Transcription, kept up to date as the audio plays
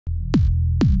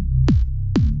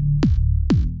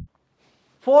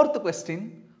Fourth question,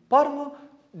 பாருங்க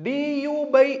du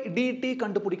by dt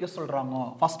கண்டுபிடிக்க சொல்றாங்க.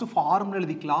 ஃபர்ஸ்ட் ஃபார்முலா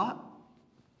எழுதிக்கலாம்.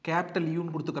 கேபிட்டல் U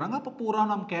ன்னு கொடுத்துக்கறாங்க. அப்ப பூரா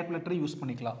நாம் கேபிட்டல் லெட்டர் யூஸ்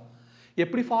பண்ணிக்கலாம்.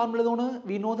 எப்படி ஃபார்முலா எழுதணும்?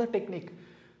 we know the technique.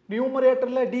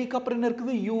 நியூமரேட்டர்ல d க்கு அப்புறம் என்ன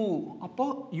இருக்குது? u. அப்போ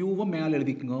u வை மேல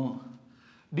எழுதிக்கங்க.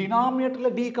 டினாமினேட்டர்ல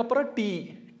d க்கு அப்புறம் t.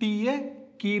 t யை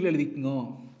கீழ எழுதிக்கங்க.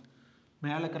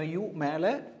 மேல இருக்கிற u மேல,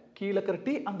 கீழ இருக்கிற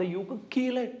t, அந்த u க்கு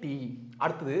கீழ t.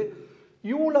 அடுத்து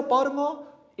u ல பாருங்க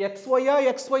xy ஆ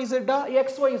xyz ஆ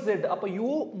xyz. அப்ப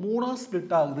u மூணா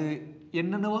ஸ்ப்ளிட் ஆகுது.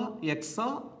 என்னென்னவா? x ஆ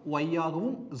y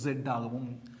ஆகவும் z ஆகவும்.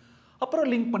 அப்புறம்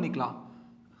லிங்க் பண்ணிக்கலாம்.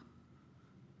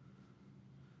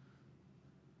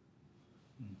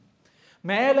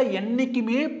 மேல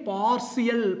என்னைக்குமே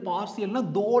பார்சியல்னா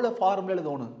தோல ஃபார்முலா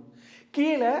எழுதணும்.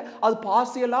 கீழே அது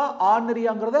பார்சியலா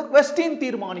ஆர்டினரியாங்கிறத क्वेश्चन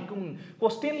தீர்மானிக்கும்.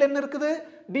 क्वेश्चनல என்ன இருக்குது?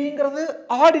 டிங்கிறது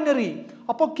ஆர்டினரி.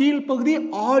 அப்போ கீழ் பகுதி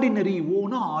ஆர்டினரி,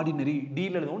 ஓனா ஆர்டினரி,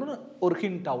 டில எழுதணும்னு ஒரு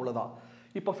ஹிண்ட் அவ்வளவுதான்.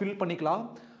 இப்போ ஃபில் பண்ணிக்கலாம்.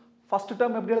 ஃபர்ஸ்ட்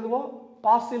டேர்ம் எப்படி எழுதுவோம்?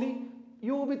 Partially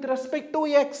u with respect to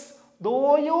x, dou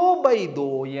u by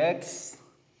dou x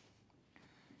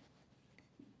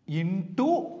into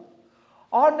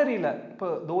ஆர்டினரியில இப்போ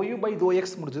dou u by dou x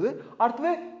முடிஞ்சது.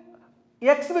 அடுத்து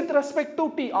x with respect to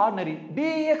t, ordinary,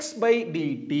 dx by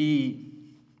dt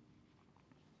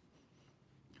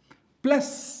plus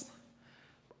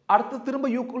அடுத்து திரும்ப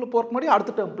u க்குள்ள போறதுக்கு முன்னாடி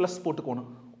அடுத்த டேர்ம் பிளஸ் போட்டுக்கணும்.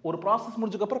 ஒரு process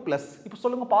முடிஞ்சதுக்கு அப்புறம் பிளஸ். இப்போ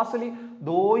சொல்லுங்க parsley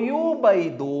dou u by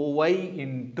dou y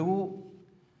into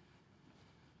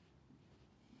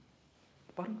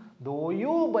பாருங்க dou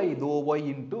u by dou y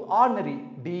into ordinary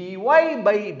dy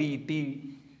by dt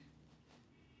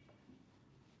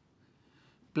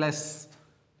plus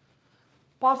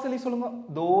parsley சொல்லுங்க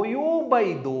dou u by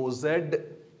dou z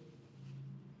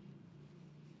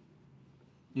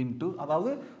into,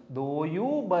 அதாவது dou u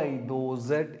by dou z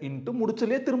into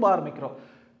முடிச்சலே திரும்ப ஆரம்பிக்கிறோம்.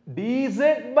 dz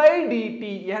by dt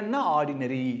என்ன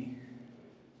ordinary.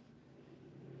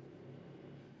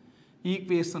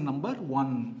 Equation number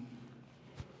 1.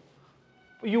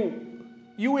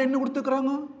 u என்ன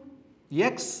கொடுத்துருக்காங்க?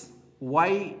 x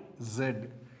y z.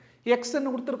 x என்ன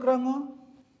கொடுத்துருக்காங்க?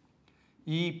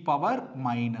 e power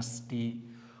minus t.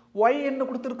 y என்ன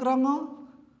கொடுத்திருக்காங்க?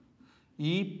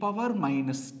 e power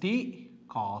minus t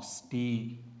cos t.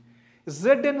 z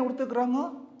என்ன கொடுத்திருக்காங்க?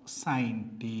 sin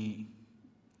t.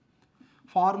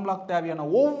 ஃபார்முலாக்கு தேவையான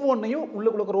ஒவ்வொன்றையும்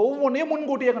உள்ளுக்குள்ள இருக்கிற ஒவ்வொன்றையும்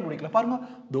முன்கூட்டியே கண்டுபிடிக்கலாம். பாருங்க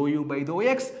dou u by dou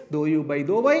x, dou u by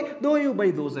dou y, dou u by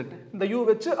dou z. இந்த u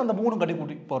வச்சு அந்த மூணு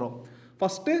கண்டுபிடி போறோம்.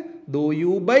 First dou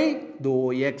u by dou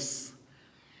x.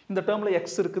 இந்த டேர்ம்ல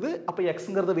x இருக்குது. அப்ப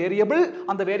xங்கிறது வேரியபிள்.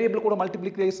 அந்த வேரியபிள் கூட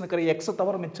மல்டிப்ளிகேஷன் இருக்கிற x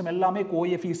தவிர மிச்சம் எல்லாமே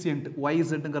கோஎஃபிஷியன்ட்.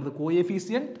 yzங்கிறது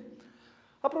கோஎஃபிஷியன்ட்.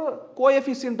 அப்புறம்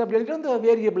கோஎஃபிஷியன்ட் அப்படி இருக்கிற அந்த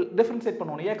வேரியபிள் டிஃபரன்ஷியேட்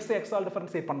பண்ணனும். x ஆல்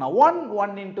டிஃபரன்ஷியேட் பண்ணா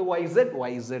 1 into yz.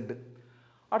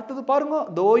 அடுத்து பாருங்க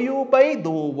dou u by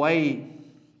dou y.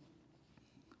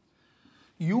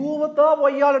 u தான்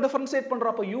y ஆல டிஃபரன்ஷியேட்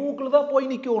பண்றோம். அப்ப u க்குள்ள தான் போய்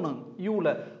நிக்கணும். u ல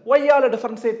y ஆல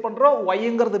டிஃபரன்ஷியேட் பண்றோம்.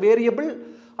 yங்கிறது வேரியபிள்.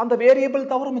 அந்த வேரியபிள்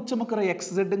தவிர மிச்சம் இருக்கிற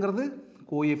xzங்கிறது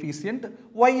கோஎஃபிஷியன்ட்.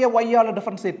 y ஆல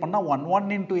டிஃபரன்ஷியேட் பண்ணா 1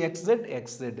 into xz.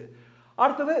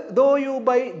 அடுத்து dou u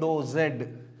by dou z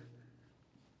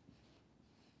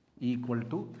equal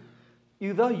to,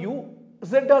 இதுதான் u,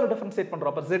 z ஆல டிஃபரன்ஷியேட்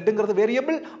பண்றோம். அப்ப zங்கிறது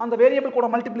வேரியபிள். அந்த வேரியபிள் கூட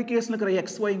மல்டிப்ளிகேஷன் இருக்கிற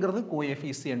xyங்கிறது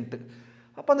கோஎஃபிஷியன்ட்.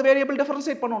 அப்ப அந்த வேரியபிள்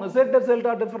டிஃபரன்ஷியேட் பண்ணனும். z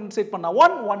டிஃபரன்ஷியேட் பண்ணா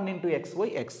 1 into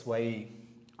xy.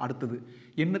 அடுத்து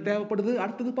என்ன தேவைப்படுது?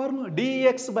 அடுத்து பாருங்க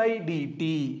dx by dt.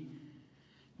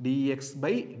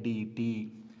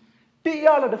 t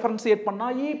ஆல டிஃபரன்ஷியேட் பண்ணா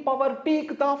e பவர் t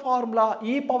க்கு தான் ஃபார்முலா.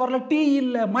 e பவர்ல t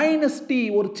இல்ல, மைனஸ் t.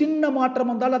 ஒரு சின்ன மாற்றம்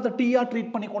வந்தாலும் அதை t ஆ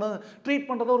ட்ரீட் பண்ணிக்கணும். ட்ரீட்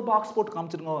பண்றத ஒரு பாக்ஸ் போட்டு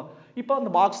காமிச்சிருங்க. இப்போ அந்த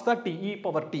பாக்ஸ் தான் t, e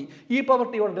power t. e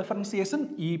power t ஓட differentiation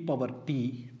e power t.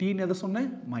 t ன்னு எதை சொன்னேன்?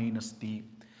 Minus t.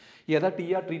 எதை t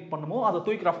ஆ ட்ரீட் பண்ணுமோ அதை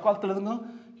தூக்கி ரஃப் காலத்துல எழுதுங்க.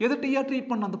 எதை t ஆ ட்ரீட்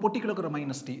பண்ண அந்த பொட்டிக்குள்ள இருக்கிற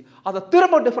மைனஸ் t, அதை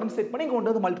திரும்ப டிஃபரன்ஷியேட் பண்ணி கொண்டு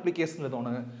வந்து மல்டிப்ளிகேஷன்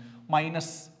எழுதணும்.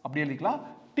 மைனஸ் அப்படி எழுதிக்கலாம்.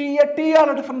 t ஆல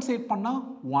டிஃபரன்ஷியேட் பண்ணா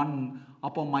 1.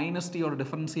 அப்போ மைனஸ் t ஓட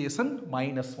டிஃபரன்ஷியேஷன்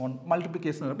 -1.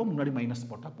 மல்டிப்ளிகேஷன் அப்போ முன்னாடி மைனஸ்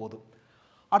போட்டா போதும்.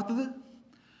 அடுத்து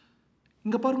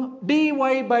இங்க பாருங்க dy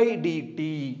by dt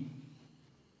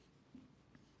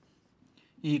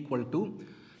equal to,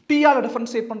 t ஆல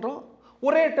டிஃபரன்ஷியேட் பண்றோம்.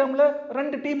 ஒரே டேர்ம்ல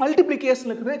ரெண்டு t மல்டிப்ளிகேஷன்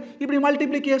இருக்குது. இப்படி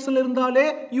மல்டிப்ளிகேஷன் இருந்தாலே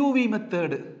uv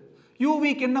மெத்தட். uv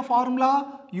க்கு என்ன formula?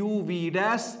 uv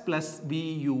dash plus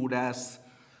vu dash.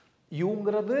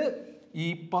 uங்கிறது e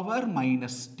power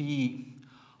minus t.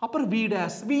 அப்புறம் v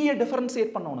dash, v யை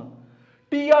டிஃபரன்ஷியேட் பண்ணனும்.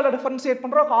 t ஆல டிஃபரன்ஷியேட்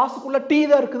பண்றோம். காசுக்குள்ள t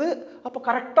தான் இருக்குது. அப்ப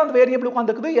கரெக்ட்டா அந்த வேரியபிள்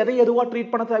உட்கார்ந்திருக்குது. எதை எதுவா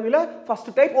ட்ரீட் பண்ண தேவையில்ல. ஃபர்ஸ்ட்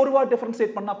டைப் ஒரு வாட்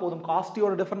டிஃபரன்ஷியேட் பண்ணா போதும். cos t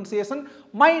ஓட டிஃபரன்ஷியேஷன்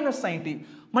 -sin t.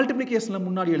 மல்டிப்ளிகேஷன்ல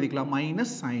முன்னாடி எழுதிக்கலாம்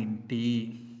 -sin t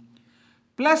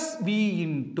plus v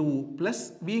into plus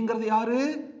vங்கிறது யாரு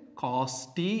cos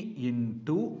t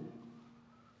into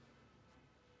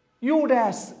u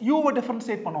dash u-வை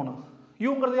differentiate பண்ணணும்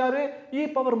uங்கிறது யாரு e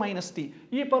power minus t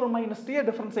e power minus t யை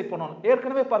டிஃபரன்ஷியேட் பண்ணணும்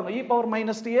ஏற்கனவே பாருங்க e power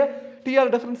minus t யை t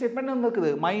ஆல் டிஃபரன்ஷியேட் பண்ணி அங்க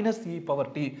இருக்குது minus e power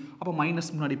t அப்ப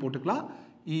மைனஸ் முன்னாடி போட்டுக்கலாம்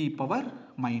e power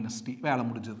minus t வேலை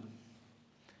முடிஞ்சது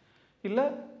இல்ல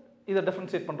இத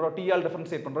டிஃபரன்ஷியேட் பண்றோம் t ஆல்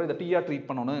டிஃபரன்ஷியேட் பண்றோம் இத t ஆ ட்ரீட்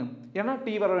பண்ணனும் ஏனா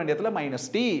t வர வேண்டிய இடத்துல minus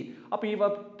t அப்ப e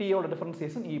t யோட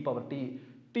differentiation e power t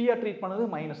t ஆ ட்ரீட் பண்ணது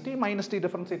minus t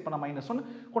டிஃபரன்ஷியேட் பண்ண -1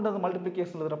 கொண்டு வந்து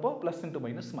multiplication எழுதுறப்போ plus into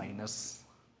minus minus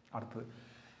அடுத்து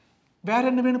வேற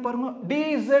என்ன வேணும் பாருங்க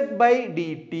dz by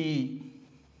dt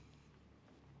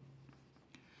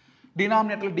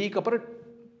டினாமினேட்டர்ல d க்கு அப்புறம்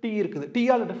t இருக்குது t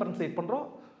ஆல டிஃபரன்ஷியேட் பண்றோம்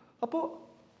அப்போ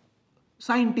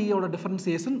sin t யோட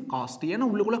டிஃபரன்ஷியேஷன் cos t ஏனா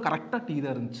உள்ளுக்குள்ள கரெக்ட்டா t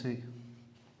தான் இருந்துச்சு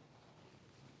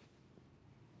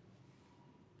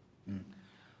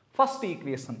ஃபர்ஸ்ட்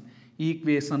ஈக்குவேஷன்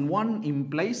 1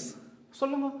 implies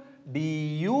சொல்லுங்க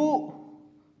du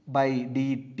by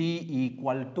dt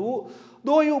equal to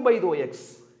dou u by dou x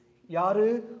யாரு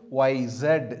yz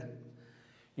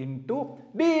into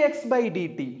dx by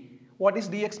dt what is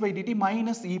dx by dt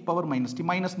minus e power minus t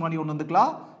minus முன்னாடி ஒன்னு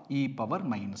வந்துக்கலாம் e power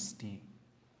minus t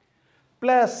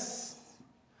plus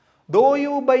dou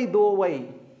u by dou y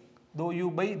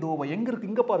எங்க இருக்கு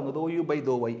இங்க பாருங்க dou u by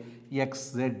dou y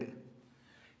xz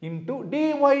into dy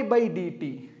by dt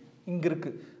இங்க இருக்கு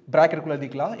bracket குள்ள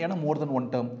எழுதிக்கலாம் ஏனா more than one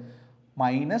term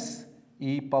minus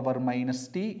e power minus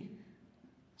t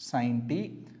sin t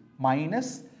minus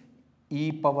e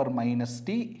power minus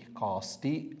t cos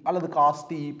t அல்லது cos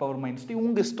t e power minus t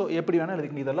உங்க இஷ்டம் எப்படி வேணா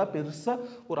எழுதிக்கங்க இதெல்லாம் பெருசா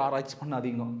ஒரு ஆராய்ச்சி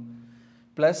பண்ணாதீங்க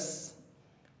plus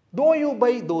dou u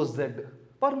by dou z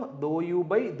பாருங்க dou u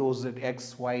by dou z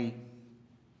xy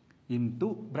into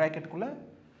bracket குள்ள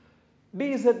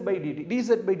dz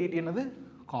by dt என்னது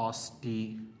cos t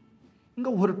இங்க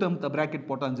ஒரு term bracket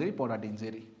போட்டாலும் சரி போடாட்டியும்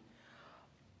சரி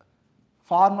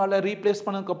ஃபார்முலால ரீப்ளேஸ்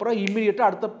பண்ணதுக்கு அப்புறம் இமிடியேட்டா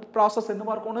அடுத்த process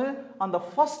என்னவா இருக்கணும் அந்த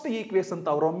ஃபர்ஸ்ட் ஈக்குவேஷன்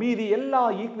தவிர மீதி எல்லா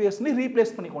ஈக்குவேஷனையும்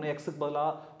ரீப்ளேஸ் பண்ணிக்கணும் x க்கு பதிலா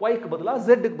y க்கு பதிலா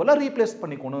z க்கு பதிலா ரீப்ளேஸ்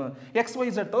பண்ணிக்கணும் x y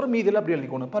z தவிர மீதி எல்லாம் அப்படியே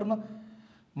எழுதிக்கணும் பாருங்க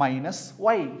minus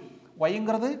y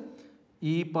ங்கிறது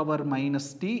e power minus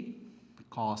t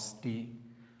cos t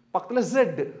பக்கத்துல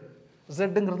z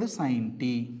ங்கிறது sin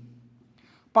t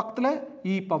பக்கத்துல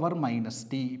e power minus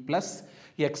t plus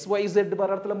xyz வர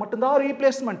இடத்துல மட்டும் தான்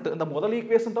ரீப்ளேஸ்மென்ட் அந்த முதல்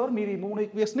ஈக்குவேஷன் தவிர மீதி மூணு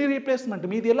ஈக்குவேஷன் ரீப்ளேஸ்மென்ட்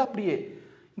மீதி எல்லாம் அப்படியே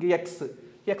இங்க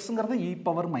x ங்கிறது e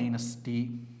power minus t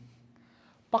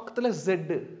பக்கத்துல z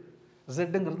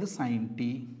ங்கிறது sin t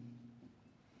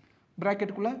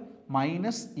பிராக்கெட் குள்ள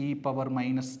minus e power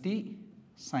minus t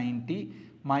sin t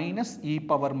minus e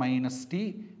power minus t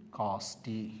cos t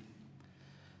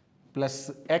plus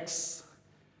x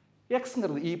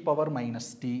ங்கிறது e power minus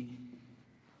t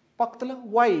பக்கத்துல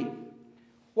y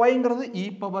ங்கிறது e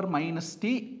power minus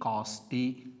t cos t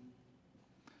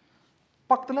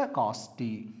பக்கத்துல cos t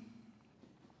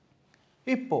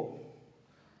இப்போ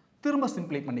திரும்ப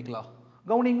சிம்பிளை பண்ணிக்கலாம்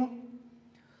கவனிங்க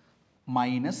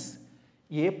minus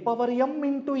a power m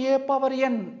into a power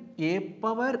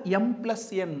m plus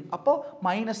n அப்போ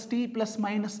minus t plus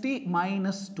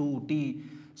minus 2t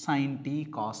sin t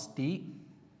cos t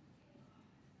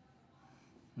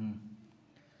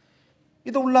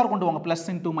இது உள்ளார கொண்டு வாங்க plus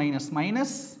into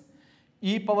minus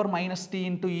e power minus t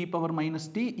into e power minus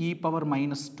t e power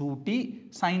minus 2t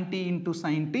sin t into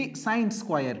sin t sin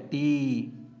square t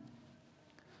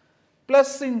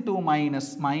plus into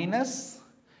minus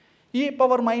e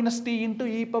power minus t into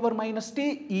e power minus t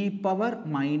e power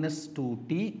minus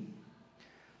 2t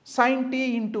sin t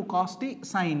into cos t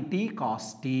sin t cos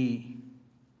t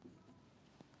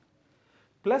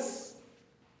plus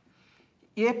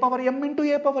a power m into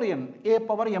a power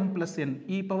m plus n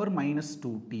e power minus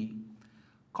 2t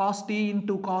cos t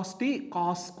into cos t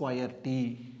cos square t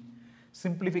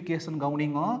simplification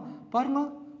கவனிங்க பாருங்க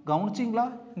கவனிச்சீங்களா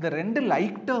இந்த ரெண்டு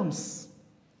like terms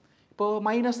இப்போ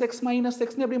minus x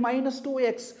னு எப்படி minus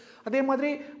 2x அதே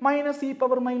மாதிரி minus e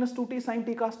power minus 2t sin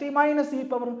t cos t minus e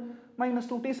power minus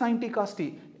 2t sin t cos t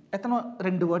எத்தனை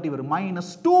ரெண்டு வாட்டி வரும் minus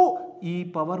 2 e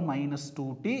power minus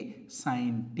 2t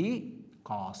sin t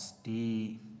cos t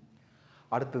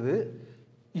அடுத்தது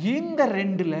இந்த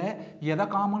ரெண்டுல எதை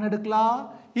காமன் எடுக்கலாம்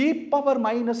e power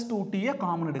minus 2t ய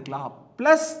காமன் எடுக்கலாம்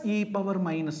plus e power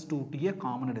minus 2t ய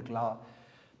காமன் எடுக்கலாம்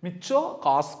மிச்சம்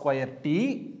cos square t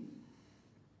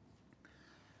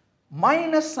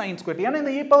minus sin square t ஏன்னா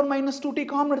இந்த e power minus 2t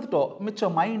common எடுத்துட்டோம்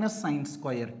மிச்சம் minus sin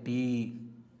square t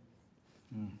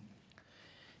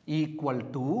equal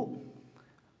to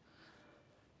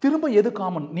திரும்ப எது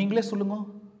காமன் நீங்களே சொல்லுங்க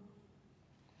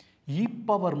e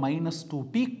power minus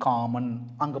 2t common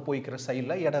அங்கே போய்க்கிற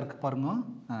சைடில் இடம் இருக்குது பாருங்க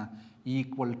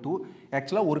ஈக்குவல் டு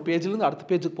ஆக்சுவலாக ஒரு பேஜ்லேருந்து அடுத்த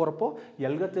பேஜுக்கு போகிறப்போ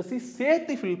எல்ஹெச்எஸ்சி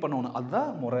சேர்த்து ஃபில் பண்ணணும்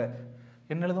அதுதான் முறை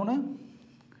என்ன எழுதணும்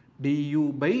du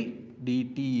by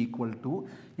dt equal to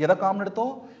எதை காமன்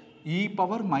எடுத்தோம் e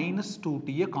power minus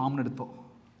 2t common எடுத்தோம்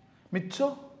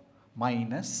மிச்சம்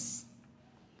மைனஸ்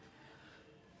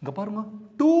இங்கே பாருங்க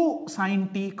 2 sin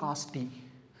t cos t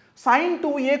sin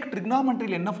 2a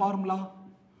ட்ரிக்னாமெட்ரியில் என்ன formula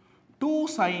 2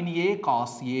 sin a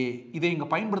cos a இதை இங்கே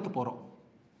பயன்படுத்த போகிறோம்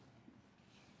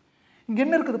இங்கே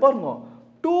என்ன இருக்குது பாருங்க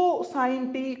 2 sin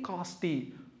t cos t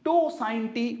 2 sin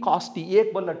t cos t a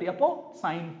பதிலா t அப்போ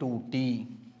sin 2t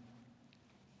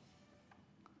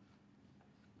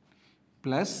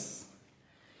ப்ளஸ்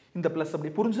இந்த ப்ளஸ்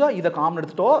அப்படி புரிஞ்சா இதை காமன்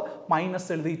எடுத்துட்டோம் மைனஸ்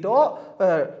எழுதிட்டோம்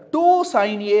 2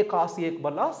 sin a cos a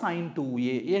பதிலா sin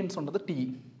 2a ஏன்னு சொன்னது t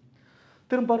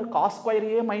திரும்ப cos square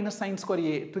a minus sin square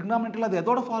a ட்ரிக்னாமெட்ரியில் அது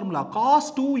எதோட ஃபார்முலா cos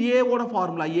 2a ஓட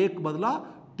ஃபார்முலா a க்கு பதிலா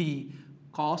t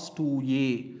cos 2a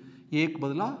a க்கு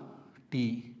பதிலா t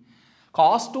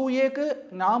cos 2a க்கு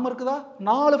நாம இருக்குதா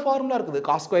 4 ஃபார்முலா இருக்குது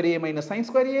cos square a minus sin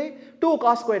square a 2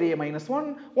 cos square a minus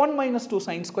 1 1 minus 2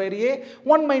 sin square a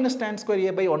 1 minus tan square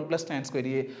a by 1 plus tan square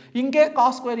a இங்கே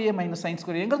cos square a minus sin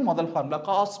square a முதல் formula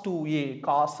cos 2a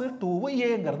cos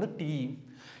 2a t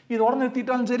இதோட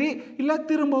நிறுத்திட்டாலும் சரி இல்லை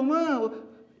திரும்பவும்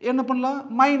என்ன பண்ணலாம்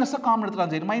மைனஸை common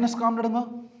எடுத்துலாம் சரி மைனஸ் காமன் எடுங்க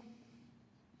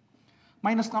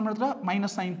மைனஸ் காமன் எடுத்துட்டா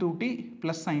minus sin 2t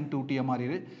plus sin 2t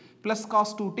மாறிடு plus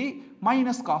cos 2t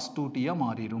minus cos 2t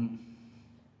மாறிடும்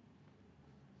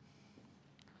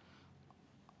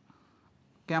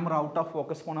கேமரா அவுட் ஆஃப்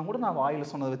ஃபோக்கஸ் போனால் கூட நான் வாயில்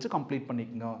சொன்னதை வச்சு கம்ப்ளீட்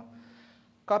பண்ணிக்கோங்க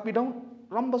காப்பி டவுன்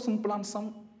ரொம்ப சிம்பிளான சம்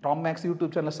ராம் மேக்ஸ்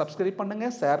யூடியூப் சேனலை சப்ஸ்கிரைப்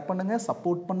பண்ணுங்கள் ஷேர் பண்ணுங்கள்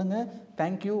சப்போர்ட் பண்ணுங்கள்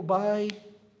தேங்க்யூ பாய்